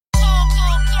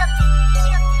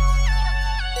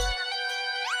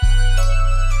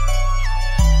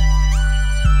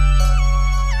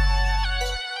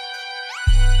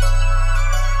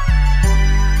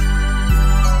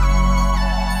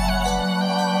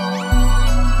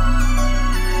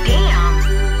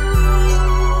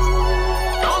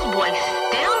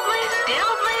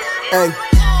Hey,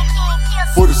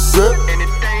 for the set.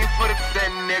 Anything for the set,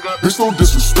 nigga. Bitch, don't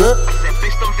disrespect. I said,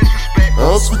 bitch, don't disrespect.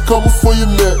 Else we coming for your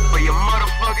neck. For your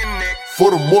motherfucking neck.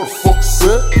 For the motherfucking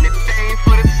set. Anything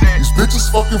for the set. These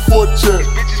bitches fucking for a check.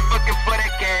 These bitches fucking for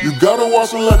that game. You gotta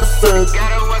watch them like the feds.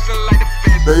 Gotta watch it like the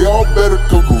feds. They all better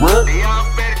come correct. They all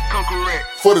better come correct.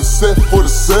 For the set, for the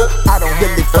set. I don't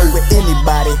really fuck with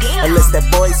anybody unless that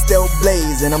boy's still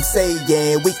blazing. I'm saying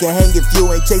we can hang if you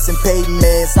ain't chasing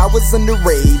payments. I was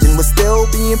underage and was still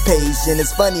being patient. It's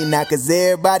funny now cause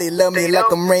everybody love me like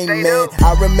I'm Rain Man.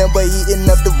 I remember eating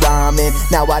up the ramen.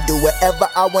 Now I do whatever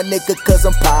I want, nigga, cause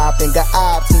I'm poppin'. Got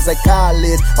options like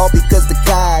college, all because the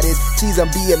cottage. Cheese,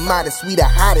 I'm being modest, we the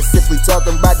hottest if we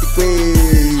talking about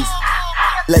degrees.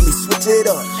 Let me switch it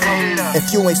up.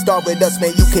 If you ain't start with us,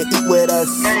 man, you can eat with us.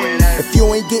 If you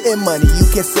ain't getting money, you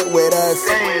can sit with us.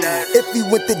 If you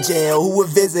went to jail, who would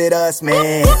visit us,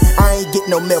 man? I ain't get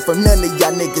no mail from none of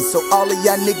y'all niggas, so all of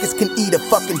y'all niggas can eat a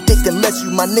fucking dick unless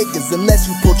you my niggas, unless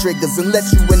you pull triggers,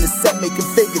 unless you in the set making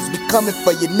figures. We coming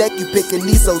for your neck, you picking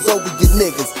these hoes over your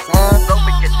niggas, huh?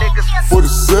 For the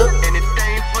set.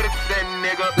 Anything for the set,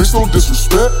 nigga. Bitch, don't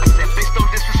disrespect. I said, bitch,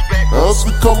 don't disrespect. Else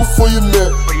we coming for your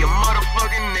neck. For your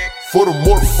motherfucking neck. For the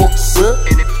motherfucking set.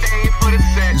 Anything for the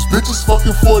set. These bitches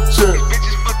fucking for a check. These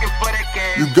bitches fucking for that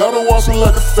game. You gotta watch them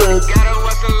like the feds. Gotta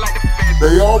watch it like the feds.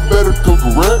 They all better come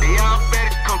correct. They all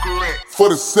better come correct. For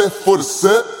the set, for the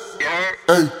set. You heard?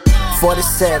 Hey. For the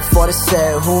set,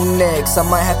 who next? I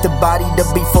might have to body the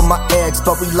beat for my ex,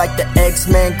 but we like the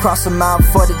X-Men, cross them out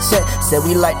for the check. Said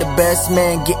we like the best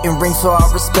man, getting rings for our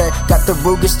respect. Got the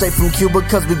Ruger straight from Cuba,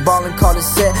 cause we ballin', call it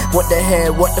set. What the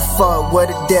hell, what the fuck, where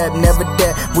the deb, never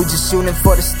dead. We just shooting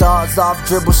for the stars, off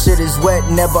dribble, shit is wet.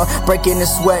 Never breaking the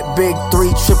sweat, big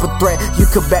 3, triple threat. You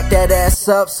could back that ass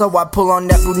up, so I pull on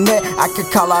that brunette. I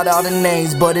could call out all the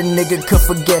names, but a nigga could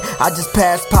forget. I just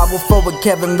passed power forward,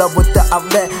 Kevin Love with the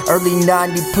outlet. Early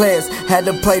 90 players, had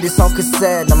to play this on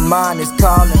cassette. The mind is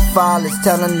calling, flawless,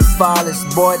 telling the flawless.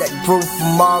 Boy, that group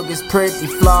from August, pretty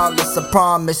flawless. I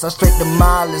promise, I straight the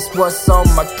mildest. What's on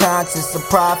my conscience? A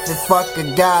prophet, fuck a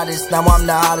goddess. Now I'm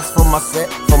the hottest for my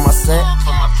set, for my set.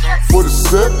 For the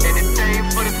set. Anything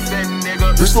for the set,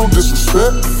 nigga. Bitch, don't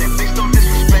disrespect. I said, bitch, don't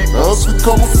disrespect. Else we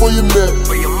coming for your neck.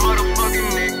 For your motherfucking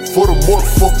neck. For the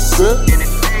motherfucking set.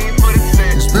 Anything for the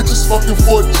set. These bitches fucking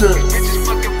for a check. Bitches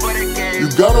fucking for that game. You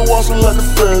gotta watch them like the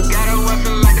feds. Gotta watch it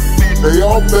like the feds. They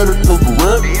all better come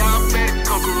correct. They all better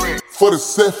come correct. For the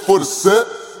set, for the set.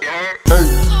 You heard?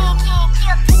 Hey.